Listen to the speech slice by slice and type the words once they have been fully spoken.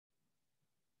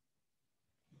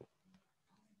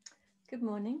Good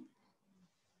morning.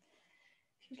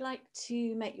 If you'd like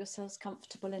to make yourselves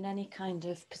comfortable in any kind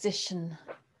of position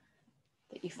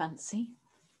that you fancy,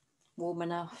 warm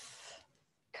enough,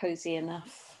 cozy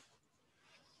enough,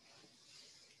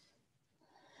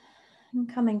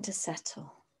 and coming to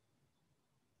settle.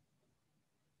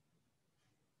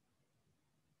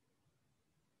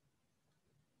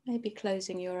 Maybe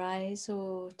closing your eyes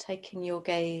or taking your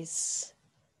gaze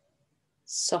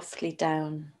softly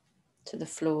down to the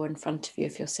floor in front of you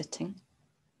if you're sitting.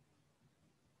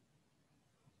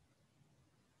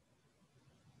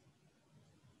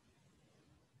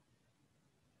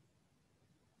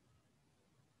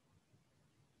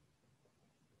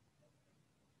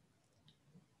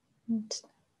 And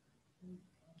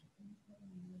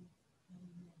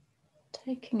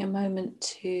taking a moment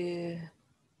to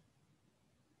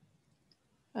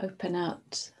open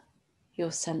out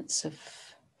your sense of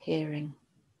hearing.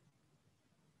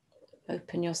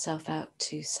 Open yourself out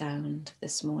to sound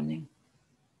this morning.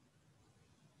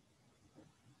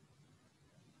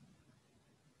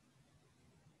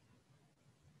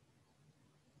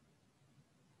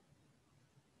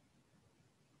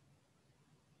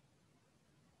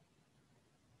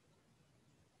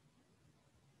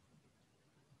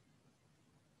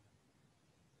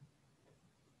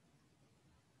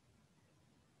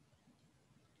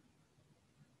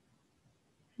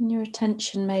 And your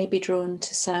attention may be drawn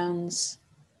to sounds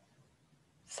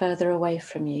further away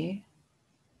from you.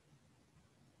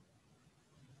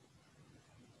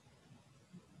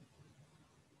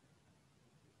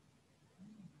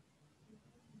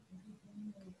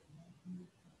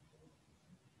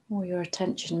 Or your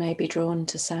attention may be drawn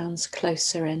to sounds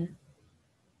closer in.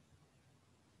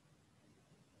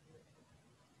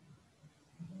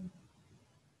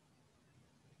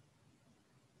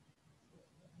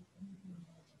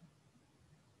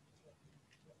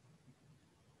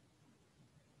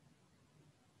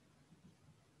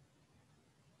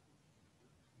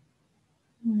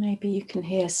 Maybe you can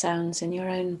hear sounds in your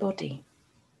own body.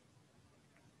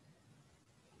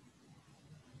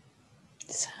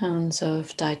 Sounds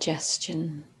of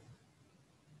digestion.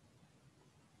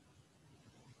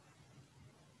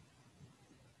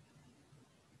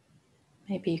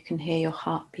 Maybe you can hear your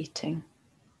heart beating.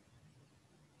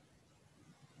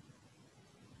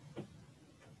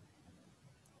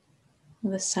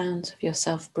 Or the sounds of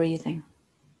yourself breathing.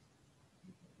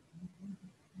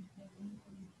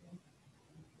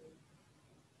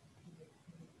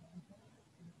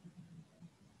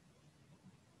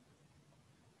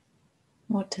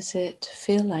 What does it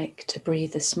feel like to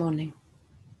breathe this morning?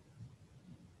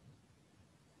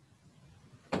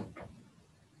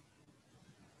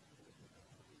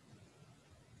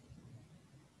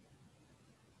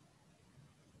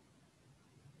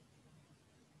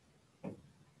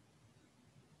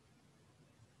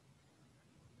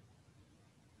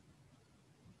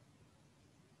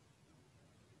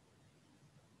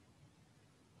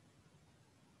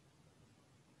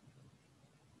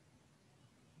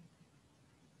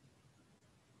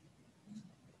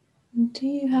 And do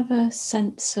you have a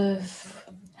sense of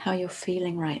how you're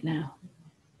feeling right now?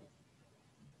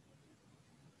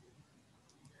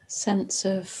 A sense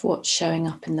of what's showing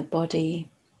up in the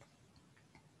body,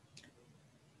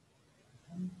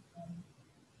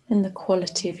 in the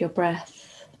quality of your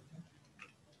breath.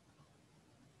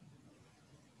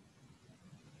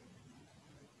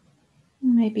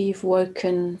 Maybe you've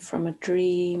woken from a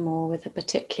dream or with a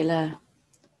particular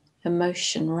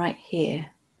emotion right here.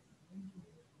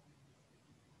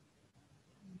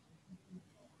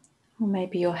 Or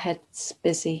maybe your head's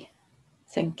busy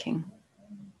thinking.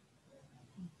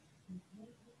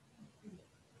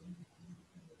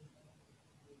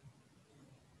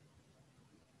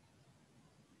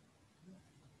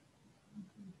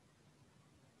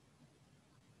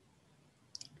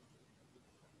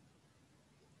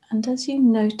 And as you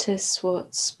notice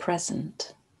what's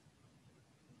present,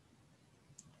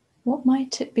 what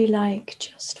might it be like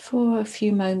just for a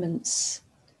few moments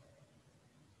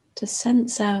to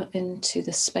sense out into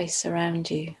the space around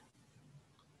you?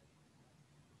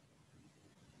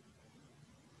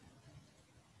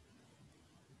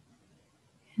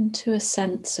 Into a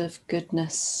sense of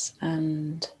goodness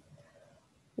and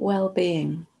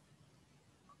well-being,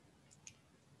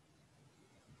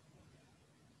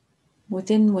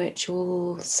 within which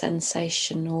all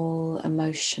sensation, all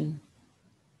emotion,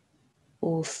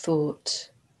 all thought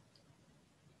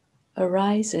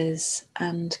arises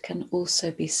and can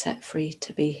also be set free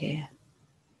to be here.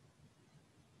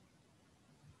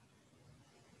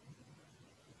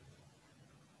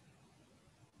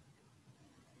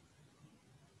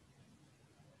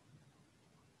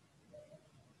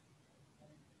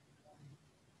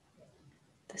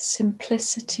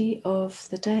 simplicity of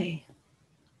the day,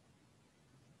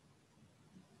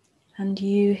 and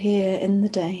you here in the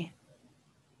day.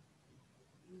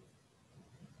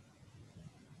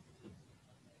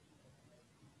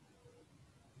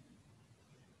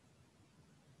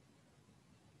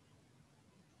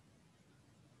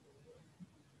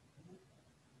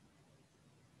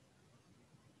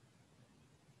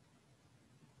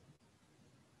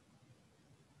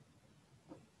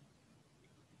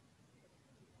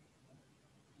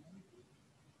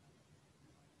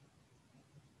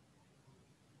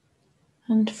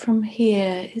 And from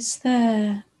here, is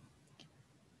there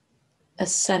a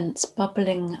sense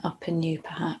bubbling up in you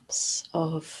perhaps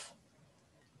of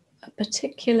a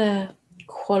particular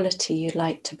quality you'd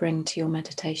like to bring to your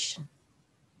meditation?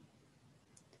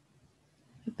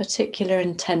 A particular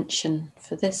intention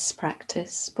for this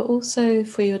practice, but also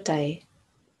for your day?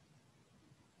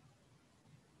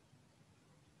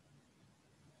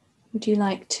 Would you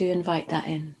like to invite that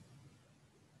in?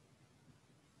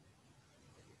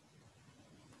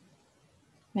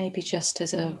 Maybe just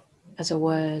as a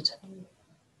word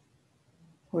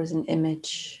or as an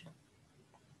image.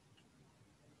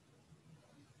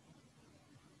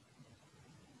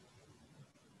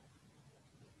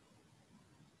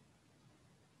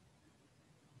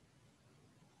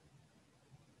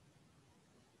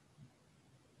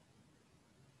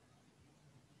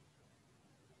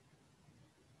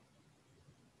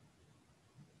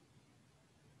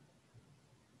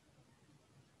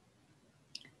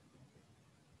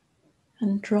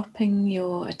 And dropping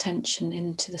your attention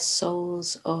into the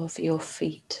soles of your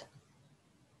feet.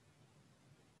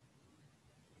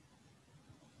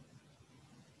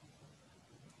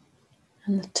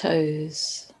 And the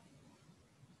toes.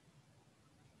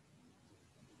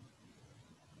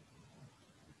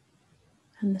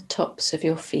 And the tops of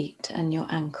your feet and your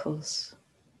ankles.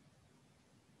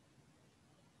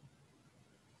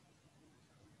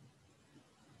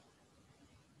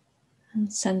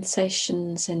 And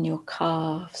sensations in your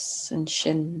calves and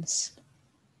shins.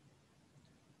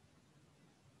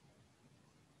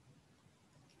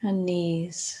 And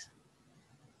knees.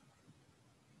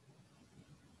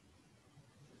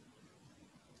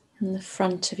 And the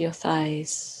front of your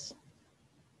thighs.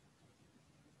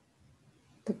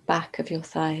 The back of your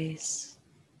thighs.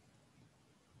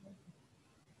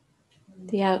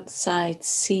 The outside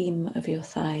seam of your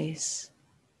thighs.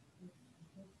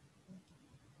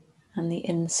 And the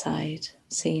inside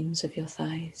seams of your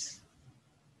thighs.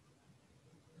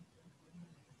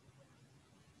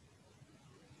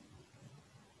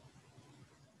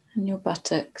 And your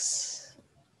buttocks.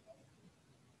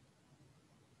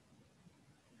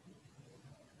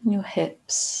 And your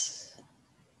hips.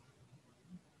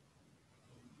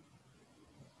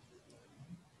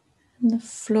 And the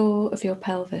floor of your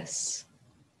pelvis.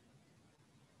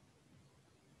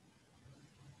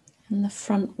 And the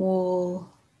front wall.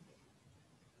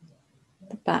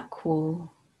 The back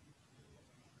wall.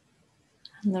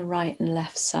 And the right and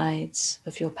left sides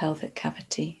of your pelvic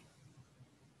cavity.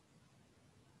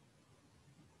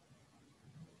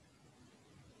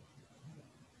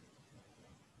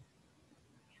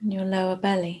 And your lower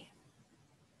belly.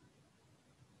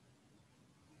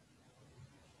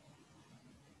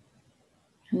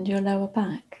 And your lower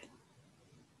back.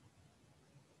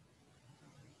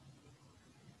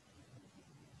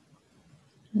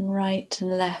 And right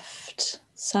and left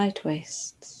side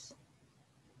waists.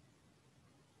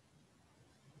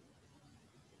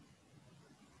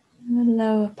 And the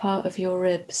lower part of your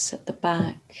ribs at the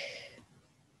back,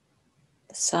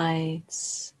 the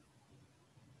sides,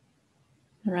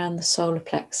 around the solar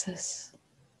plexus.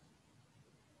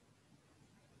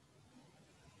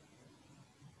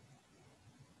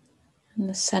 And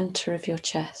the center of your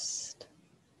chest,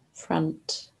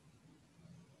 front,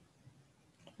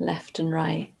 left and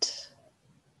right,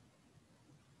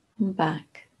 and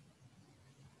back.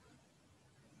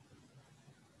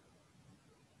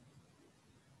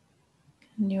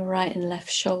 And your right and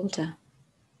left shoulder.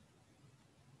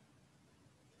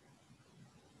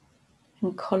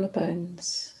 And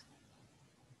collarbones.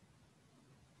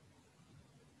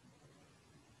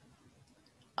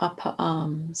 Upper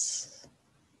arms.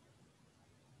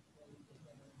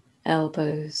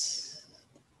 Elbows.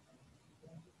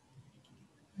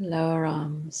 Lower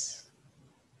arms.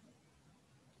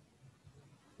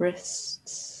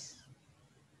 Wrists.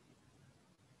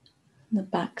 And the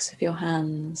backs of your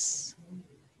hands.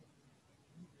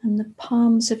 And the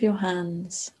palms of your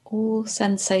hands, all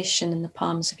sensation in the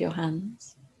palms of your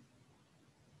hands.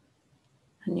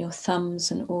 And your thumbs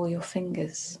and all your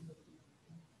fingers.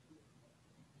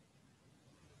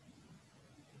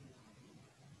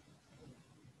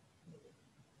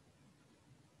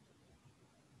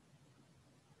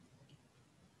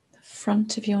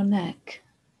 front of your neck,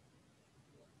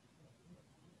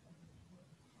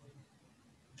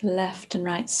 the left and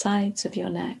right sides of your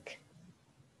neck,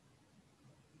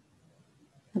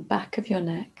 the back of your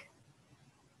neck,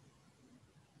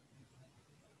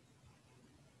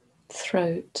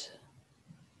 throat,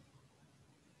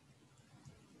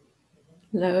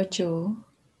 lower jaw,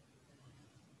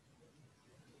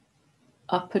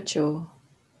 upper jaw,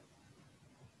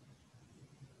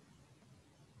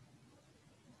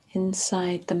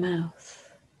 inside the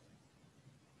mouth,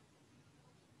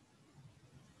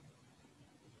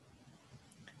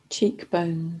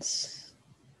 cheekbones,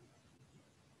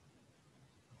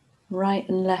 right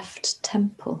and left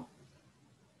temple,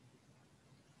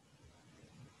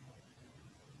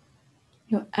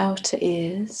 your outer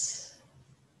ears,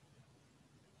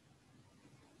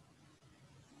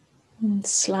 and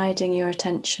sliding your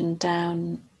attention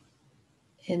down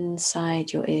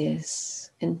inside your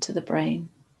ears into the brain.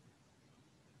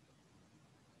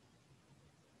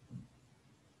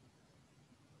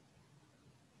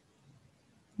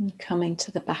 And coming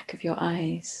to the back of your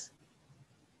eyes.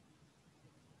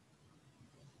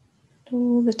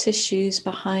 All the tissues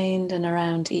behind and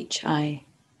around each eye.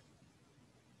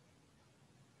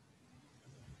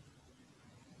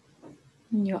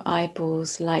 And your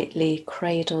eyeballs lightly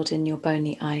cradled in your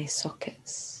bony eye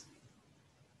sockets.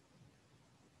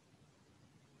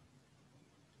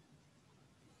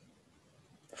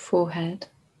 Forehead.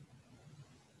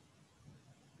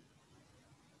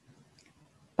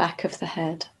 Back of the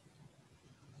head.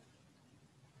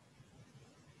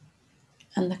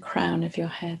 And the crown of your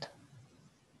head.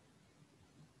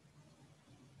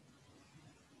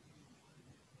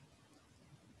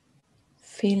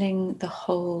 Feeling the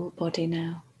whole body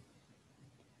now.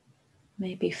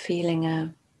 Maybe feeling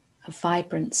a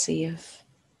vibrancy of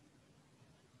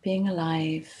being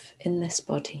alive in this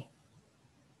body.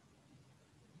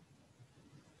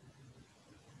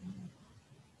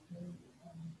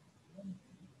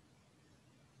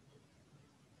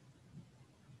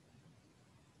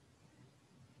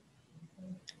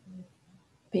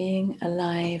 Being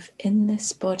alive in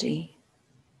this body,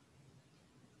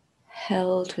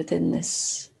 held within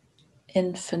this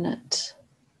infinite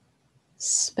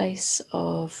space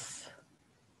of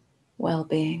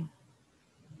well-being,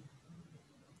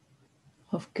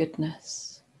 of goodness.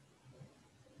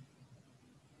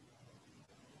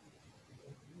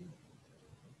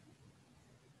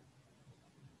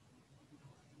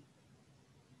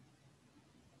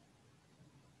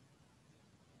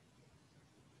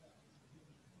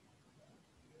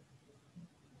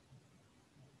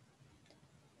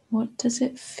 What does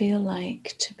it feel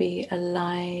like to be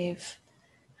alive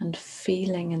and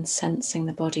feeling and sensing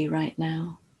the body right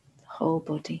now, the whole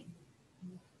body?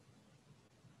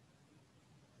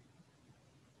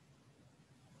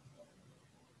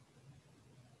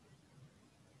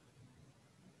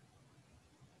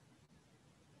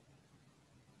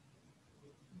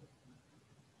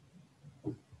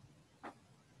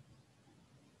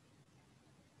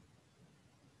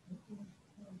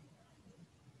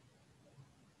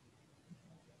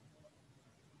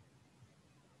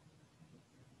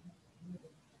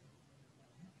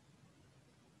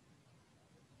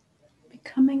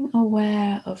 Becoming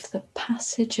aware of the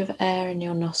passage of air in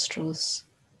your nostrils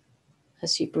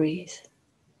as you breathe.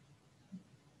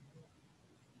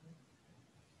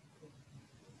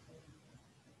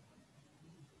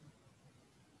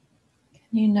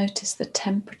 Can you notice the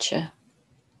temperature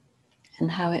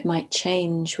and how it might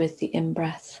change with the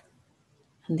in-breath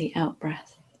and the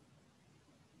out-breath?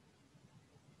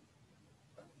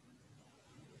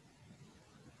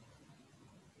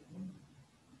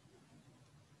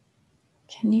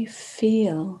 Can you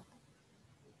feel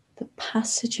the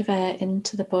passage of air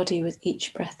into the body with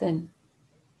each breath in?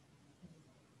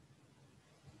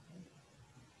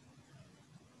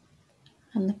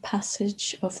 And the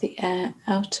passage of the air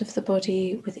out of the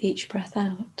body with each breath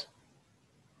out?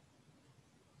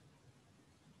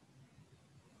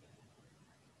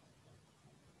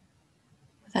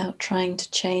 Without trying to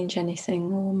change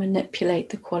anything or manipulate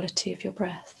the quality of your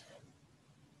breath.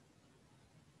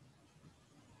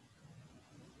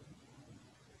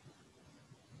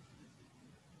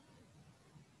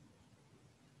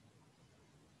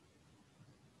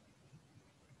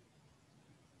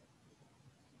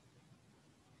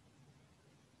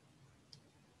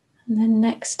 And then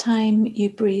next time you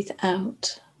breathe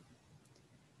out,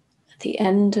 at the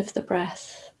end of the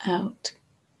breath out,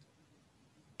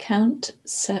 count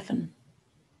 7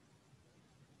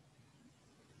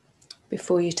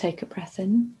 before you take a breath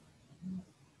in.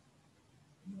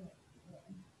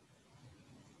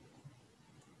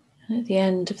 And at the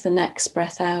end of the next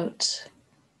breath out,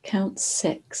 count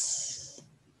 6.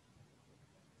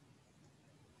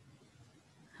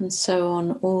 And so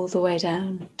on all the way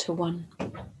down to 1.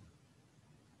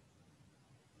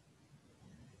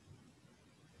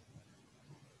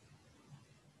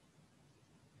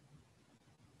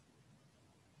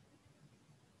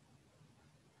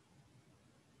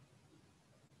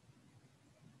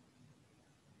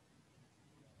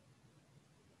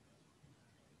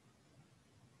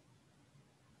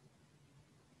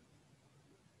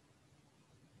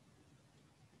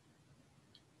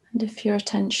 And if your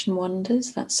attention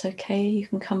wanders, that's okay. You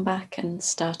can come back and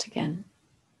start again.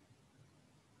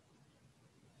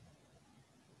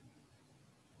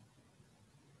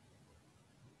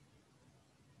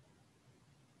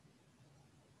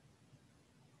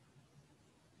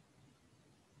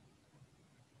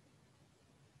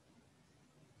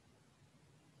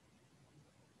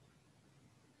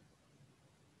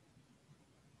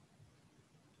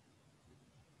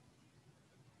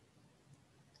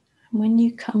 And when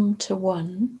you come to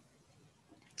 1,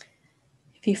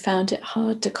 if you found it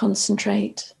hard to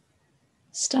concentrate,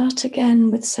 start again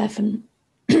with 7.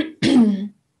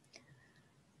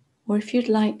 Or if you'd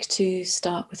like to,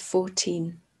 start with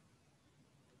 14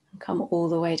 and come all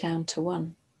the way down to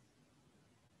 1.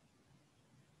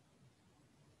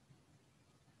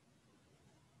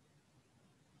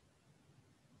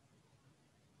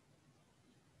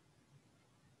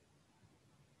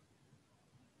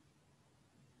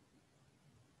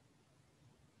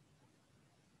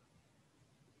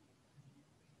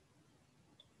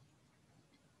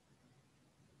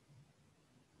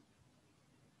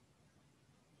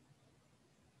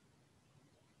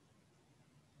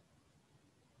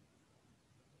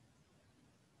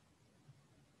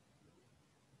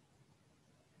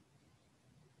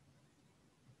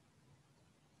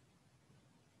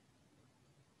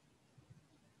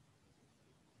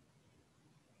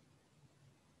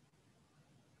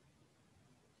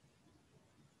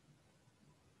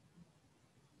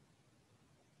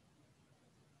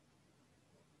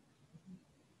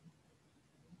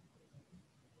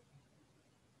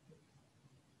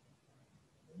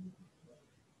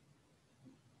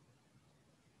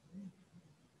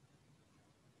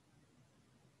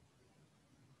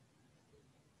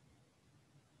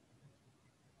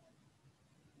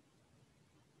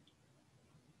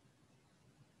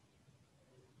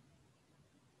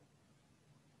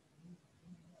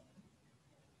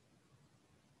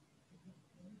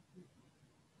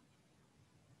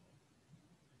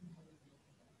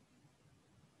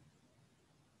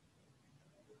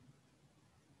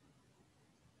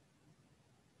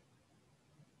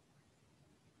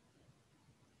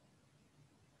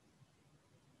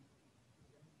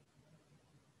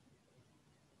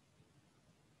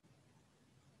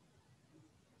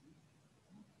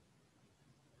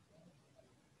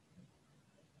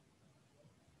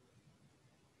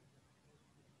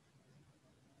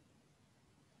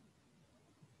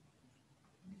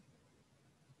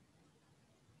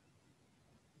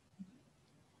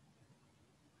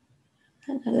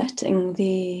 And letting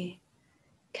the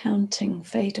counting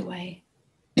fade away.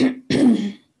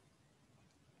 And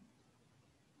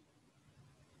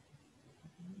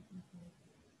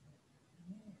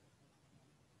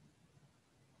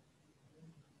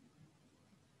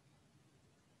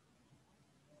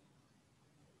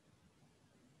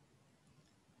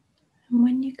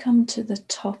when you come to the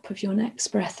top of your next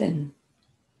breath in,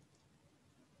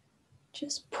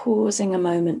 just pausing a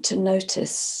moment to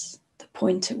notice the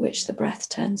point at which the breath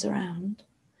turns around.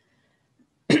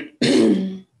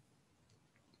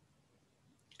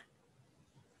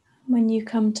 When you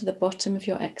come to the bottom of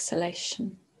your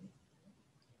exhalation,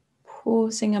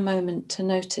 pausing a moment to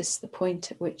notice the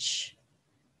point at which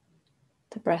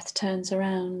the breath turns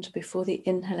around before the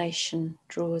inhalation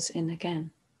draws in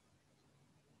again.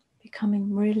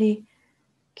 Becoming really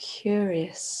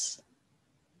curious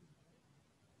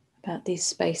about these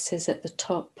spaces at the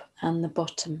top and the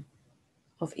bottom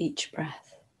of each breath.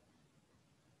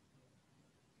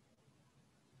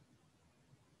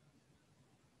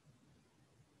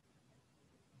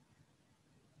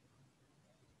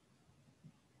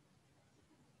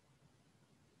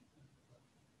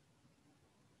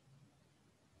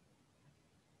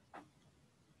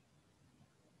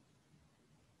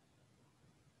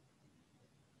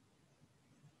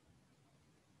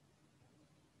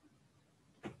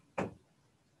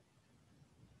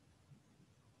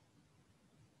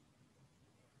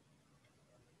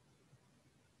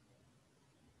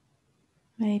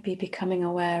 Maybe becoming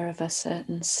aware of a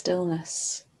certain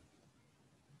stillness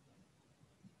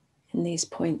in these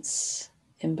points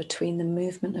in between the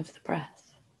movement of the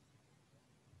breath.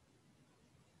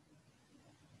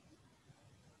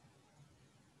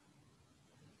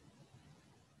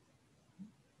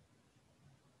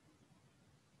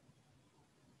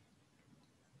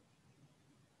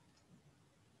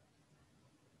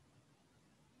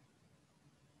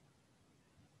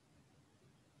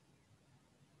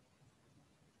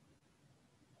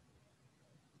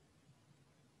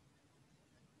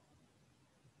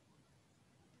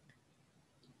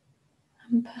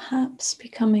 And perhaps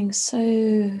becoming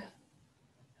so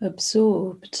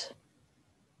absorbed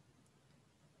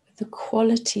with the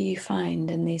quality you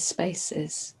find in these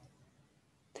spaces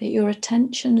that your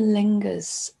attention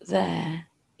lingers there,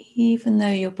 even though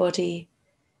your body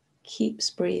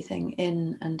keeps breathing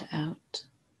in and out.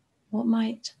 What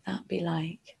might that be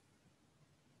like?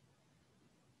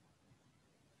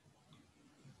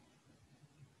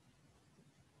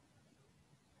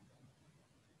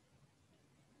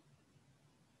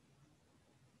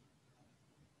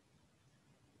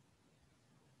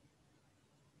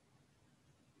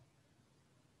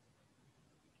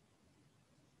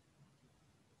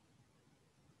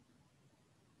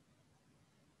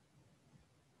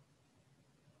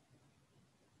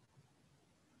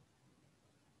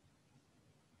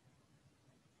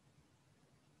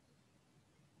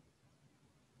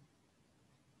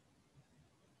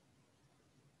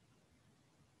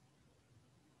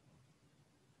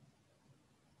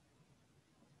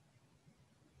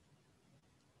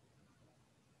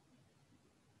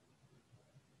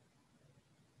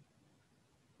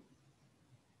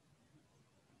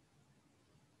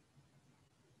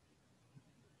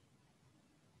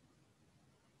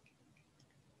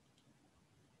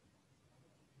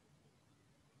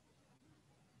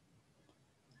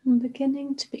 And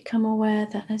beginning to become aware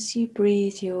that as you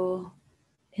breathe your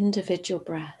individual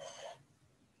breath,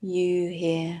 you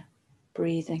here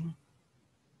breathing,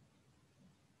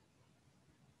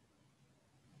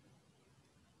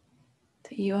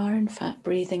 that you are in fact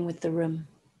breathing with the room.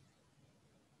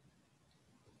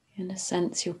 In a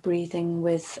sense, you're breathing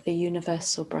with a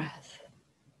universal breath.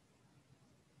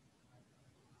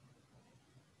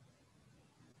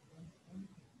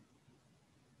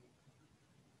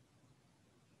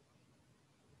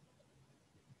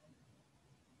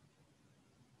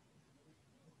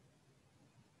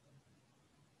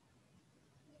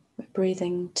 We're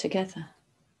breathing together.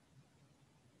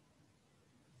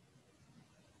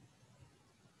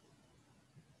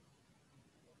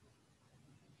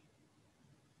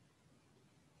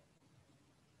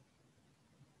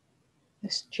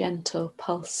 This gentle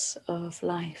pulse of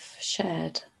life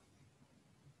shared.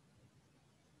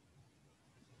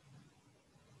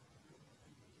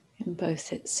 In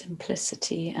both its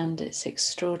simplicity and its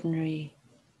extraordinary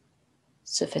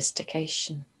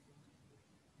sophistication.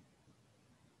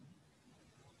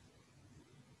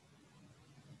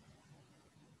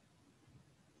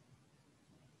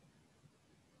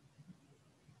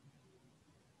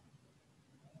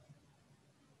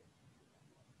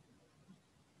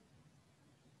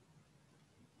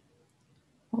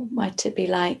 What might it be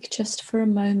like just for a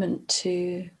moment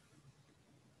to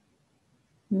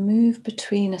move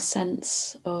between a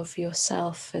sense of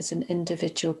yourself as an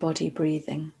individual body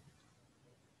breathing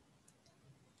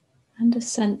and a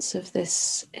sense of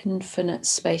this infinite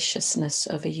spaciousness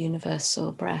of a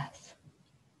universal breath?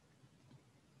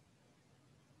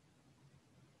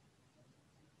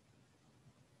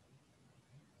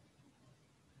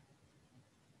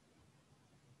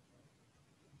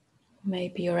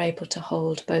 Maybe you're able to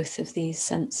hold both of these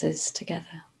senses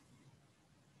together.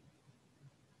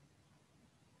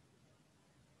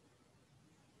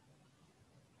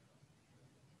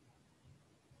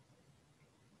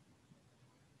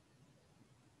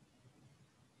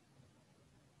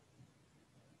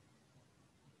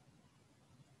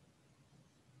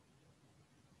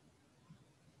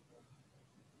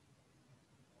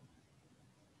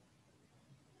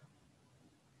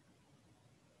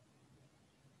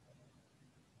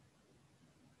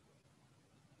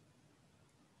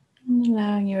 And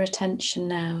allowing your attention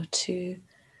now to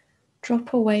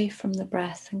drop away from the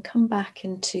breath and come back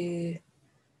into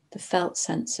the felt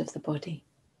sense of the body,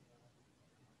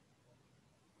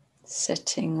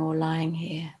 sitting or lying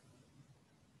here.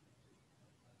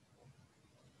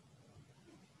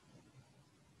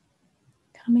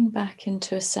 Coming back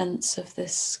into a sense of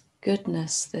this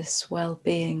goodness, this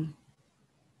well-being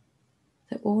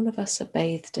that all of us are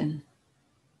bathed in.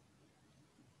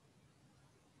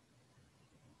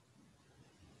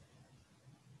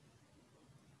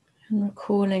 And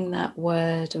recalling that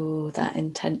word or that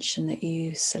intention that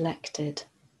you selected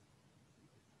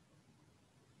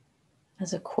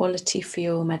as a quality for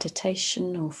your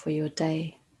meditation or for your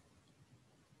day.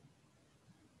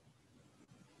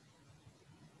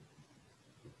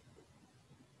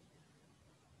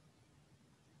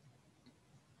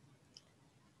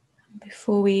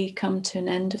 Before we come to an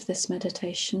end of this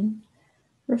meditation,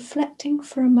 reflecting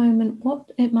for a moment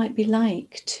what it might be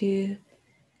like to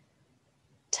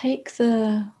take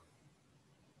the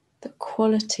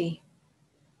quality,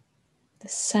 the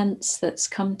sense that's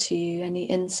come to you, any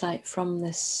insight from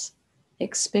this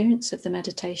experience of the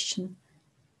meditation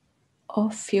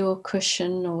off your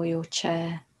cushion or your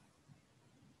chair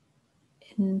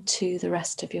into the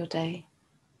rest of your day.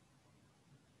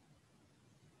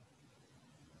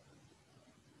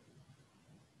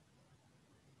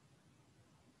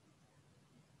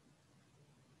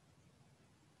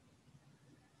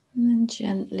 And then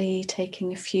gently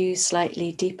taking a few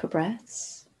slightly deeper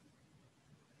breaths.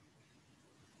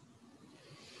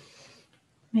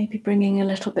 Maybe bringing a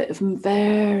little bit of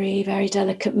very, very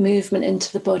delicate movement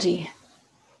into the body.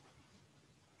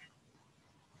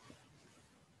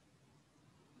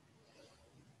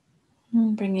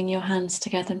 And bringing your hands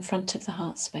together in front of the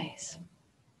heart space.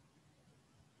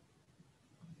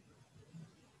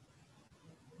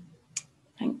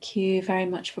 Thank you very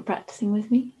much for practicing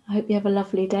with me. I hope you have a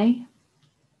lovely day.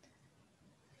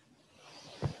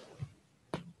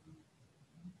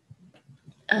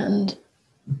 And